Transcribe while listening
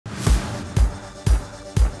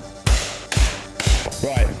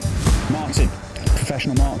Right, Martin,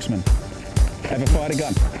 professional marksman. Ever fired a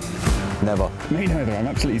gun? Never. Me neither, I'm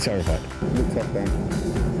absolutely terrified. Look tough, Dan.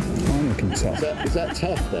 I'm looking tough. Is that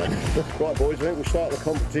tough then? Right, boys, I think we'll start the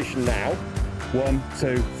competition now. 1,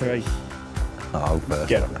 2, 3. Oh, first.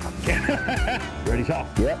 Get up. Ready,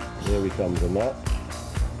 top? Yep. Here he comes on that.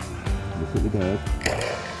 Look at the bird.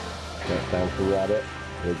 That's down for rabbit.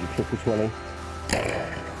 There's your triple 20.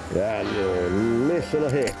 Yeah, and you're a miss and a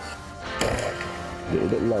hit. A little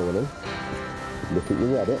bit low on him. Look at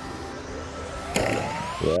your rabbit.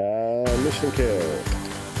 Yeah, miss and kill.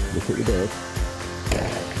 Look at the bird.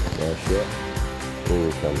 That's it. Here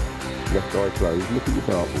he comes. Left eye closed. Look at your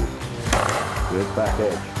dartboard. Good back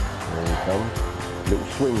edge. There he comes. Little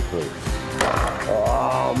swing through.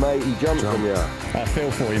 Oh, mate, he jumped on you. I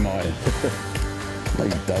feel for you, Martin. No,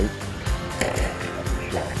 you don't.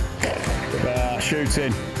 Ah,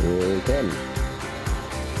 shooting. Here he comes.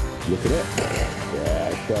 Look at it.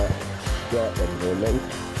 Yeah, sharp. Sharp then, then.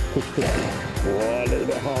 Push, push. Oh, a little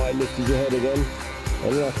bit high, lifted your head again.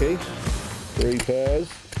 Unlucky. 3 pairs.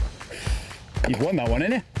 You've won that one,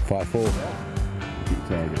 innit? 5-4. Look at your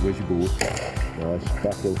target. Where's your board? Nice.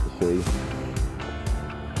 Back into C.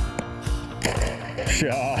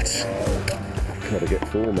 Shot. Got to get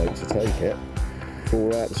 4, mate, to take it.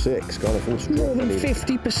 4 out of 6. Kind of forced More than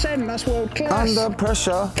 50%, that's world class. Under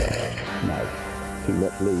pressure. No. Too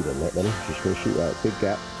much lead on that then. Just going to shoot out. Big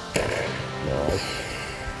gap. Nice.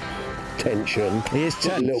 Tension. He is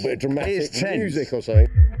tense. A little bit of dramatic He is tense. music or something.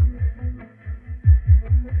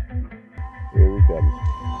 Here he comes.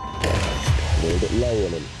 A little bit low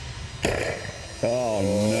on him. Oh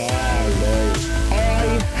no. I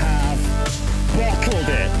have bottled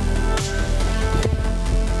it.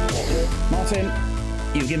 Martin,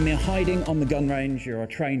 you've given me a hiding on the gun range. You're a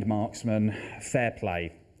trained marksman. Fair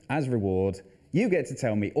play. As reward, you get to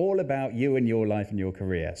tell me all about you and your life and your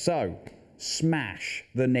career. So, Smash,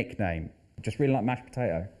 the nickname. Just really like mashed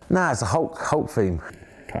potato. Nah, it's a Hulk theme.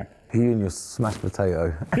 Okay. You and your smashed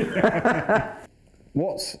potato.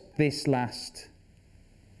 What's this last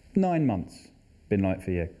 9 months been like for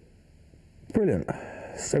you? Brilliant.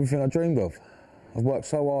 It's everything I dreamed of. I've worked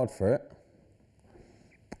so hard for it,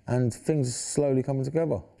 and things are slowly coming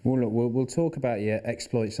together. Well, look, we'll talk about your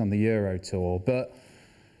exploits on the Euro Tour, but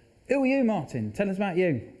who are you, Martin? Tell us about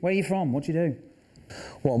you. Where are you from? What do you do?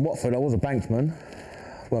 Well, in Watford, I was a banksman,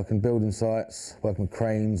 working building sites, working with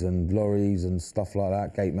cranes and lorries and stuff like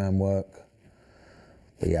that, gate man work.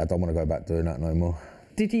 But yeah, I don't want to go back doing that no more.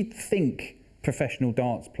 Did you think professional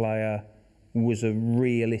darts player was a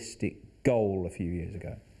realistic goal a few years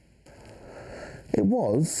ago? It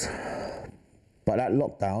was, but that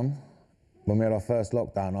lockdown, when we had our first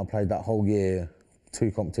lockdown, I played that whole year,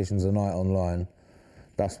 2 competitions a night online.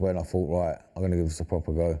 That's when I thought, right, I'm going to give this a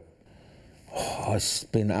proper go. Oh, it's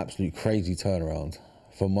been an absolute crazy turnaround.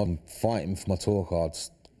 From fighting for my tour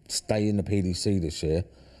cards, stay in the PDC this year.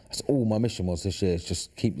 That's all my mission was this year, is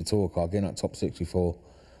just keep the tour card, getting that top 64.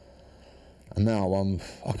 And now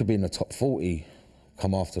I could be in the top 40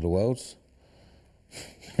 come after the Worlds.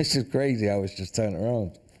 It's just crazy how it's just turned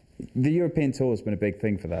around. The European Tour has been a big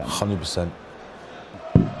thing for that. 100%.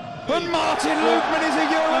 And Martin Lukeman is a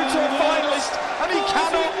Euro Tour finalist, and he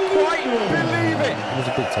cannot quite believe it. It was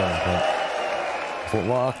a big turning point. I thought,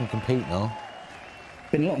 well, I can compete now.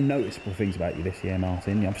 Been a lot of noticeable things about you this year,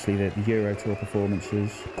 Martin. Obviously the Euro Tour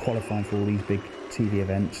performances, qualifying for all these big TV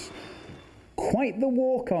events. Quite the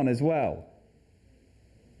walk-on as well.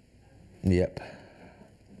 Yep.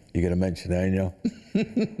 You're going to mention it, ain't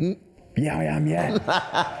you? Yeah, I am, yeah.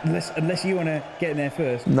 unless you want to get in there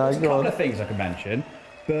first. No, There's a go couple on. of things I could mention,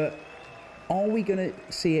 but are we going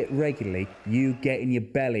to see it regularly, you getting your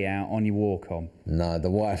belly out on your walk-on? No, the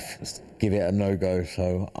wife give it a no-go,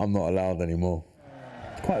 so I'm not allowed anymore.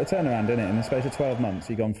 It's quite a turnaround, isn't it? In the space of 12 months,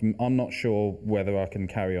 you've gone from, I'm not sure whether I can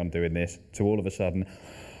carry on doing this, to all of a sudden,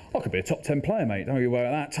 I could be a top 10 player, mate. Don't you worry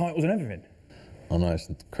about that. Titles and everything. I know,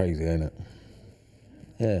 it's crazy, ain't it?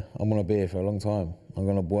 Yeah, I'm going to be here for a long time. I'm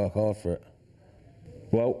going to work hard for it.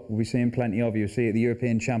 Well, we'll be seeing plenty of you. We'll see you at the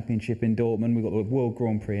European Championship in Dortmund. We've got the World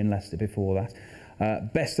Grand Prix in Leicester before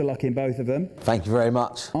that. Best of luck in both of them. Thank you very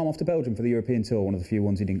much. I'm off to Belgium for the European Tour, one of the few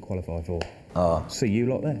ones he didn't qualify for. Oh. See you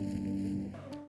lot there.